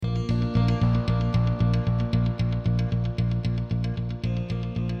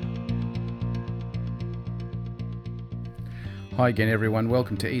Hi again everyone,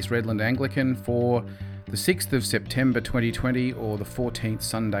 welcome to East Redland Anglican for the 6th of September 2020 or the 14th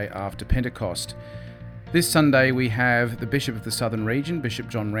Sunday after Pentecost. This Sunday we have the Bishop of the Southern Region, Bishop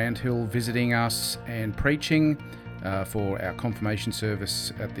John Randhill, visiting us and preaching for our confirmation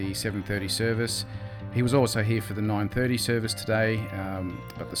service at the 7:30 service. He was also here for the 9:30 service today,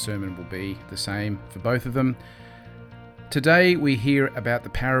 but the sermon will be the same for both of them. Today we hear about the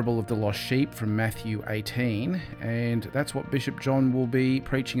parable of the lost sheep from Matthew 18, and that's what Bishop John will be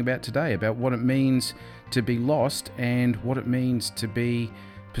preaching about today, about what it means to be lost and what it means to be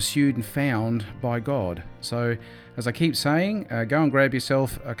pursued and found by God. So, as I keep saying, go and grab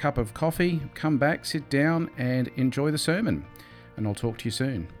yourself a cup of coffee, come back, sit down and enjoy the sermon, and I'll talk to you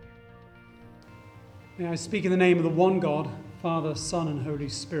soon. May I speak in the name of the one God, Father, Son and Holy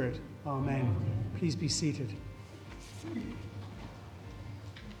Spirit. Amen. Please be seated.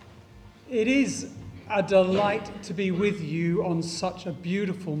 It is a delight to be with you on such a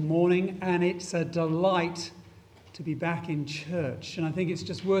beautiful morning, and it's a delight to be back in church. And I think it's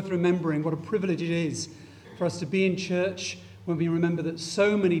just worth remembering what a privilege it is for us to be in church when we remember that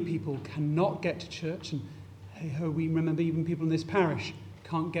so many people cannot get to church. And hey ho, we remember even people in this parish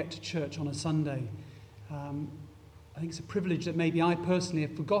can't get to church on a Sunday. I think it's a privilege that maybe I personally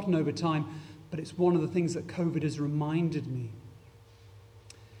have forgotten over time, but it's one of the things that COVID has reminded me.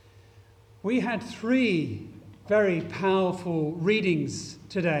 We had 3 very powerful readings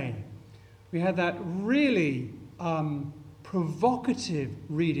today. We had that really provocative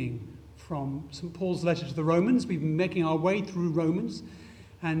reading from St. Paul's letter to the Romans. We've been making our way through Romans,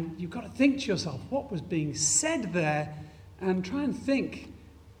 and you've got to think to yourself, what was being said there? And try and think,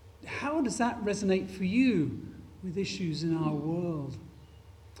 how does that resonate for you with issues in our world?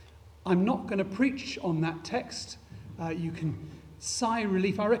 I'm not going to preach on that text. You can sigh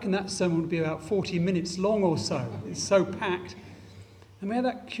relief. I reckon that sermon would be about 40 minutes long or so. It's so packed. And we had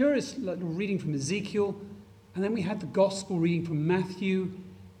that curious little reading from Ezekiel, and then we had the gospel reading from Matthew.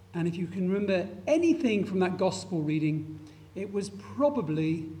 And if you can remember anything from that gospel reading, it was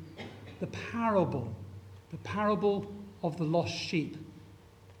probably the parable of the lost sheep.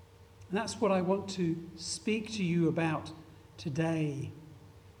 And that's what I want to speak to you about today.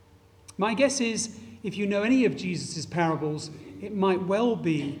 My guess is, if you know any of Jesus' parables, it might well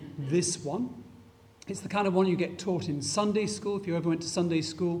be this one. It's the kind of one you get taught in Sunday school, if you ever went to Sunday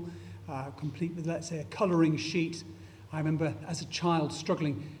school, complete with, let's say, a colouring sheet. I remember as a child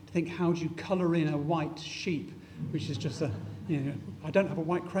struggling to think, how do you colour in a white sheep, which is just I don't have a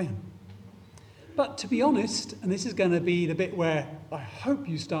white crayon. But to be honest, and this is going to be the bit where I hope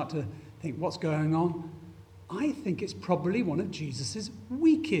you start to think what's going on, I think it's probably one of Jesus'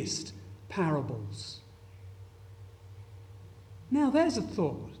 weakest parables. Now there's a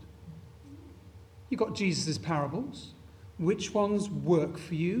thought. You've got Jesus' parables. Which ones work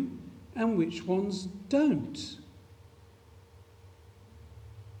for you and which ones don't?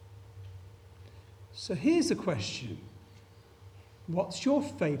 So here's the question. What's your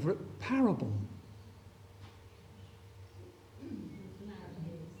favourite parable?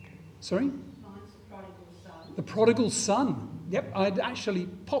 Sorry? The prodigal son. Yep, I'd actually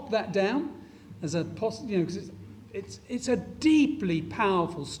pop that down as a because it's a deeply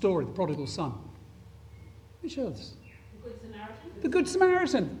powerful story, the prodigal son. Which others? The Good Samaritan. The Good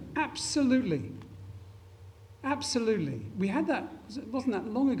Samaritan. Absolutely. Absolutely. We had that, it wasn't that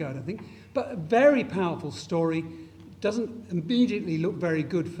long ago, I don't think, but a very powerful story. Doesn't immediately look very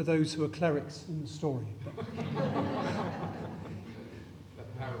good for those who are clerics in the story. The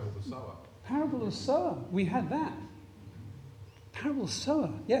parable of the sower. Parable of the sower. We had that. Parable of the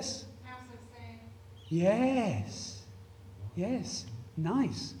sower. Yes. House of Sam. Yes. Yes.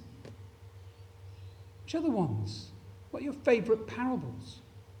 Nice. Which other ones? What are your favourite parables?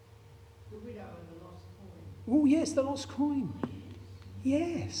 The widow and the lost coin. Oh, yes, the lost coin.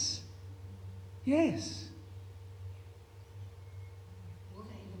 Yes. Yes. Water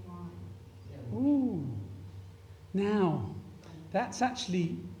in the wine. Ooh. Now, that's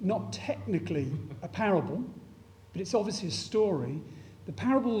actually not technically a parable, but it's obviously a story. The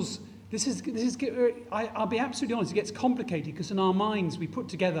parables, I'll be absolutely honest, it gets complicated because in our minds we put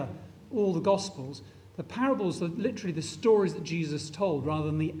together all the Gospels. The parables are literally the stories that Jesus told rather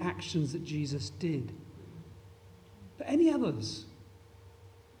than the actions that Jesus did. But any others?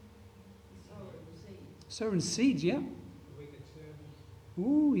 The sower and the seed. Sower and seeds, yeah.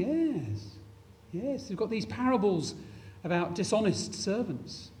 Oh, yes. Yes, they've got these parables about dishonest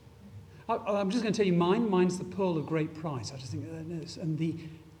servants. I'm just going to tell you mine. Mine's the pearl of great price. I just think and the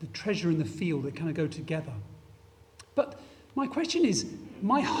treasure in the field, they kind of go together. But my question is,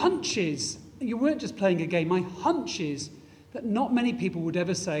 my hunch is, you weren't just playing a game, my hunch is that not many people would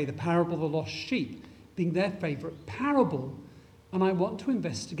ever say the parable of the lost sheep being their favourite parable, and I want to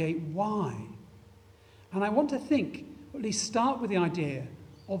investigate why. And I want to think, or at least start with the idea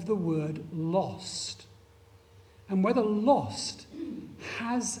of the word lost, and whether lost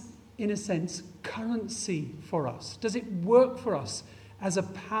has, in a sense, currency for us. Does it work for us as a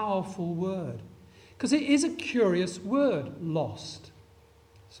powerful word? Because it is a curious word, lost.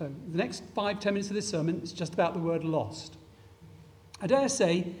 So the next 5-10 minutes of this sermon is just about the word lost. I dare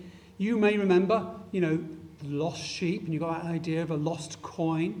say you may remember, the lost sheep, and you've got that idea of a lost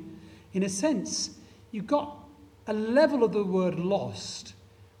coin. In a sense, you've got a level of the word lost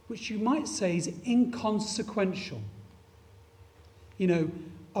which you might say is inconsequential. A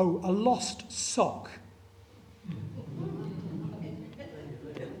lost sock.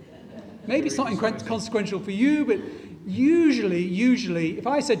 Maybe it's not inconsequential for you, but usually, if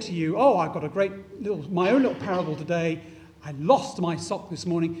I said to you, I've got my own little parable today, I lost my sock this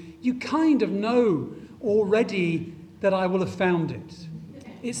morning, you kind of know already that I will have found it.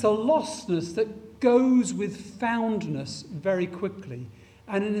 It's a lostness that goes with foundness very quickly.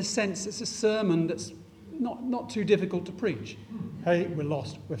 And in a sense, it's a sermon that's not too difficult to preach. Hey, we're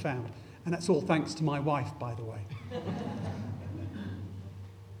lost, we're found. And that's all thanks to my wife, by the way.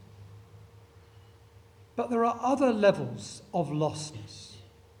 But there are other levels of lostness.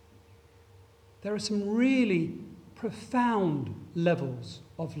 There are some really profound levels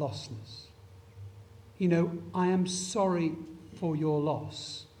of lostness. I am sorry for your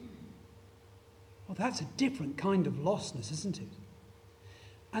loss. Well, that's a different kind of lostness, isn't it?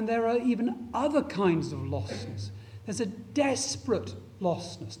 And there are even other kinds of lostness. There's a desperate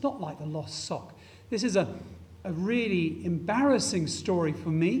lostness, not like the lost sock. This is a really embarrassing story for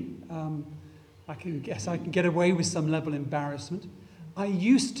me. I can get away with some level of embarrassment. I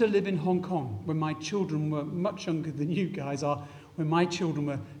used to live in Hong Kong when my children were much younger than you guys are, when my children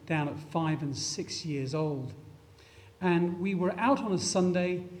were down at 5 and 6 years old. And we were out on a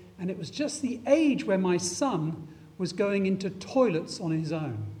Sunday, and it was just the age where my son was going into toilets on his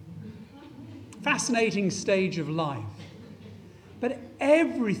own. Fascinating stage of life. But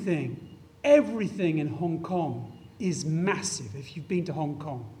everything in Hong Kong is massive if you've been to Hong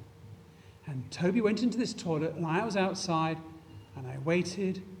Kong. And Toby went into this toilet, and I was outside, and I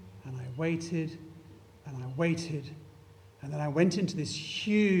waited, and I waited, and I waited, and then I went into this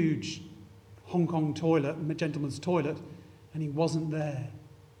huge Hong Kong toilet, a gentleman's toilet, and he wasn't there.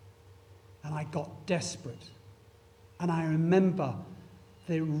 And I got desperate. And I remember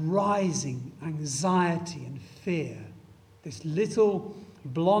the rising anxiety and fear. This little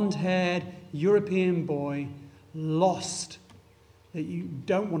blonde-haired European boy lost, that you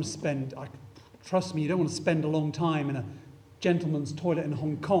don't want to spend, trust me, you don't want to spend a long time in a gentleman's toilet in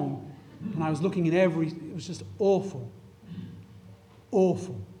Hong Kong. And I was looking in it was just awful.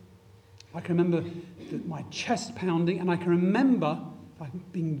 Awful. I can remember my chest pounding, and I can remember, if I'm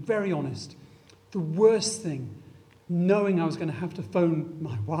being very honest, the worst thing, knowing I was going to have to phone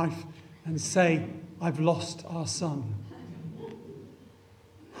my wife and say, I've lost our son.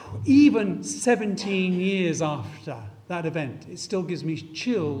 Even 17 years after that event, it still gives me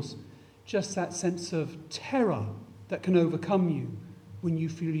chills, just that sense of terror that can overcome you when you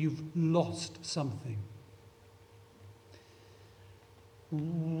feel you've lost something.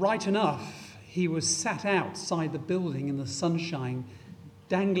 Right enough, he was sat outside the building in the sunshine,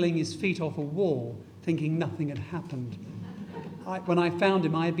 dangling his feet off a wall, thinking nothing had happened. When I found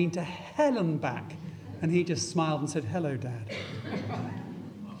him, I had been to hell and back, and he just smiled and said, "Hello, Dad."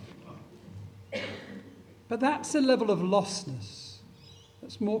 But that's a level of lostness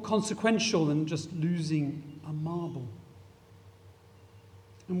that's more consequential than just losing a marble.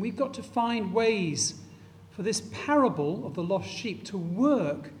 And we've got to find ways for this parable of the lost sheep to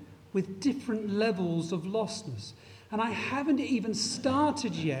work with different levels of lostness. And I haven't even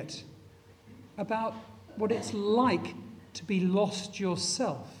started yet about what it's like to be lost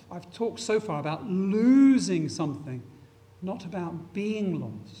yourself. I've talked so far about losing something, not about being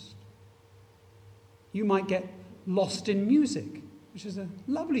lost. You might get lost in music, which is a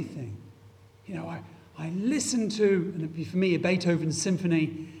lovely thing. I listened to, and it'd be for me, a Beethoven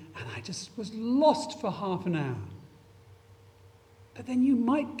symphony, and I just was lost for half an hour. But then you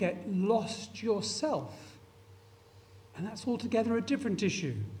might get lost yourself, and that's altogether a different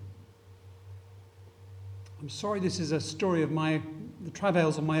issue. I'm sorry this is a story of the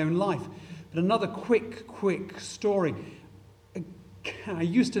travails of my own life, but another quick story. I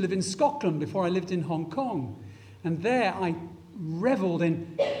used to live in Scotland before I lived in Hong Kong, and there I revelled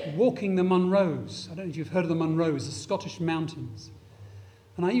in walking the Munros. I don't know if you've heard of the Munros, the Scottish mountains.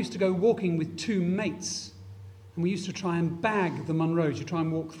 And I used to go walking with two mates, and And we used to try and bag the Munros. You try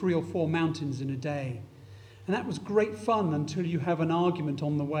and walk 3 or 4 mountains in a day. And that was great fun until you have an argument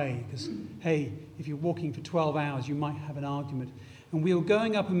on the way. Because, hey, if you're walking for 12 hours, you might have an argument. And we were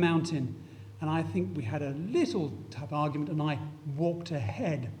going up a mountain, and I think we had a little tough argument, and I walked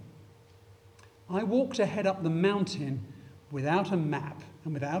ahead. I walked ahead up the mountain without a map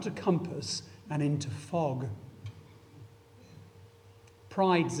and without a compass and into fog.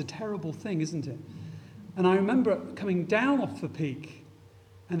 Pride's a terrible thing, isn't it? And I remember coming down off the peak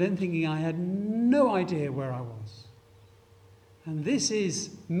and then thinking I had no idea where I was. And this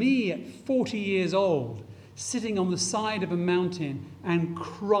is me at 40 years old, sitting on the side of a mountain and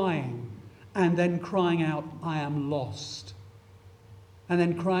crying, and then crying out, I am lost. And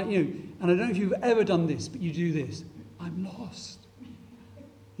then crying, and I don't know if you've ever done this, but you do this, I'm lost.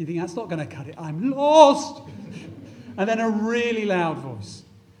 You think that's not going to cut it, I'm lost. And then a really loud voice.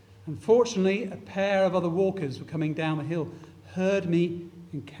 Unfortunately, a pair of other walkers were coming down the hill, heard me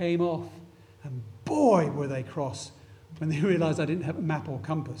and came off. And boy, were they cross when they realised I didn't have a map or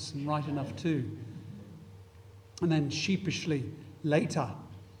compass, and right enough too. And then sheepishly, later,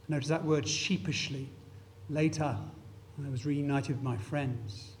 notice that word sheepishly, later, I was reunited with my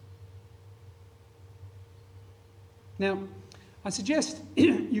friends. Now, I suggest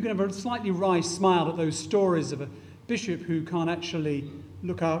you can have a slightly wry smile at those stories of a bishop who can't actually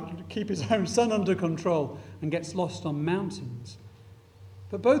look out to keep his own son under control and gets lost on mountains.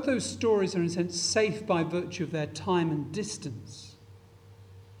 But both those stories are in a sense safe by virtue of their time and distance.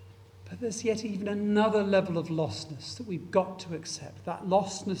 But there's yet even another level of lostness that we've got to accept. That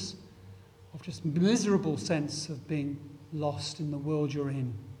lostness of just miserable sense of being lost in the world you're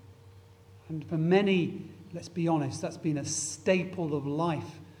in. And for many, let's be honest, that's been a staple of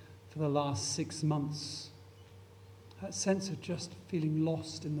life for the last 6 months. That sense of just feeling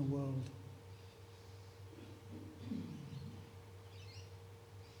lost in the world.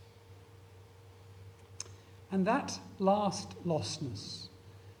 And that last lostness,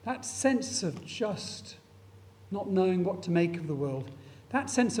 that sense of just not knowing what to make of the world, that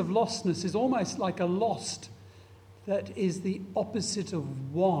sense of lostness is almost like a lost that is the opposite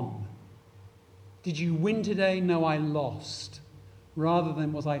of won. Did you win today? No, I lost. Rather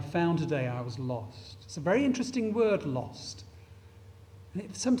than was I found today, I was lost. It's a very interesting word, lost. And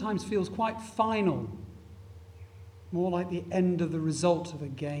it sometimes feels quite final, more like the end of the result of a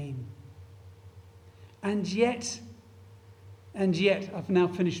game. And yet, I've now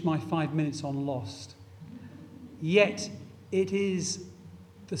finished my 5 minutes on lost. Yet, it is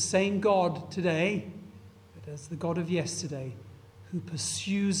the same God today, but as the God of yesterday, who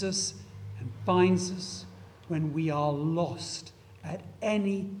pursues us and finds us when we are lost at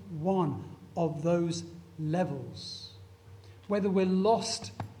any one of those levels. Whether we're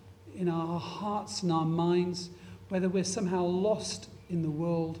lost in our hearts and our minds, whether we're somehow lost in the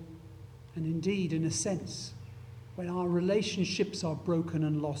world, and indeed, in a sense, when our relationships are broken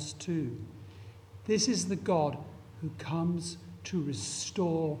and lost too. This is the God who comes to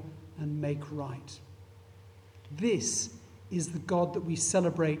restore and make right. This is the God that we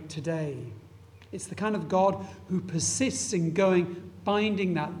celebrate today. It's the kind of God who persists in going,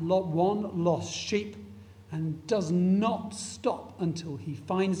 finding that one lost sheep, and does not stop until he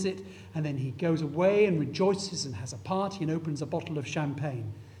finds it, and then he goes away and rejoices and has a party and opens a bottle of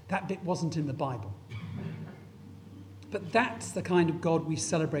champagne. That bit wasn't in the Bible. But that's the kind of God we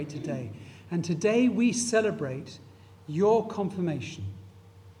celebrate today. And today we celebrate your confirmation.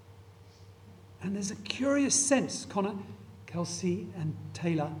 And there's a curious sense, Connor, Kelsey and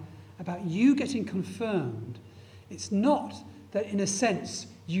Taylor, about you getting confirmed. It's not that in a sense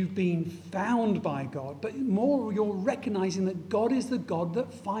you've been found by God, but more you're recognizing that God is the God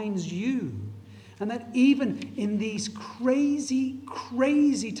that finds you. And that even in these crazy,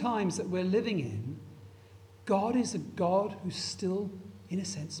 crazy times that we're living in, God is a God who still, in a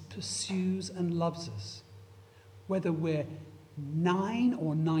sense, pursues and loves us. Whether we're 9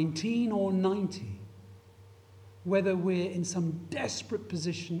 or 19 or 90, whether we're in some desperate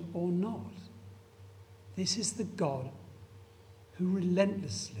position or not, this is the God who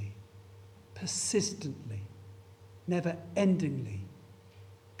relentlessly, persistently, never-endingly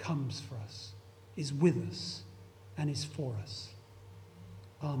comes for us, is with us, and is for us.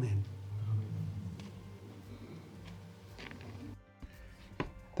 Amen.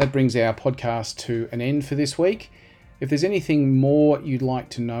 That brings our podcast to an end for this week. If there's anything more you'd like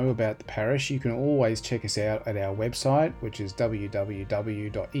to know about the parish, you can always check us out at our website, which is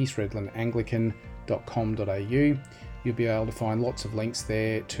www.eastredlandanglican.com.au. You'll be able to find lots of links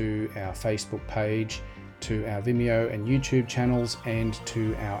there to our Facebook page, to our Vimeo and YouTube channels, and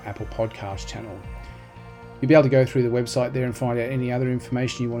to our Apple Podcast channel. You'll be able to go through the website there and find out any other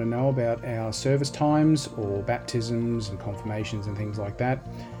information you want to know about our service times or baptisms and confirmations and things like that.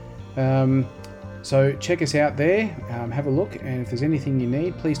 So check us out there, have a look, and if there's anything you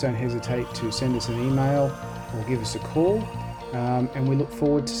need, please don't hesitate to send us an email or give us a call. And we look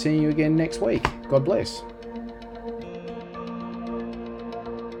forward to seeing you again next week. God bless.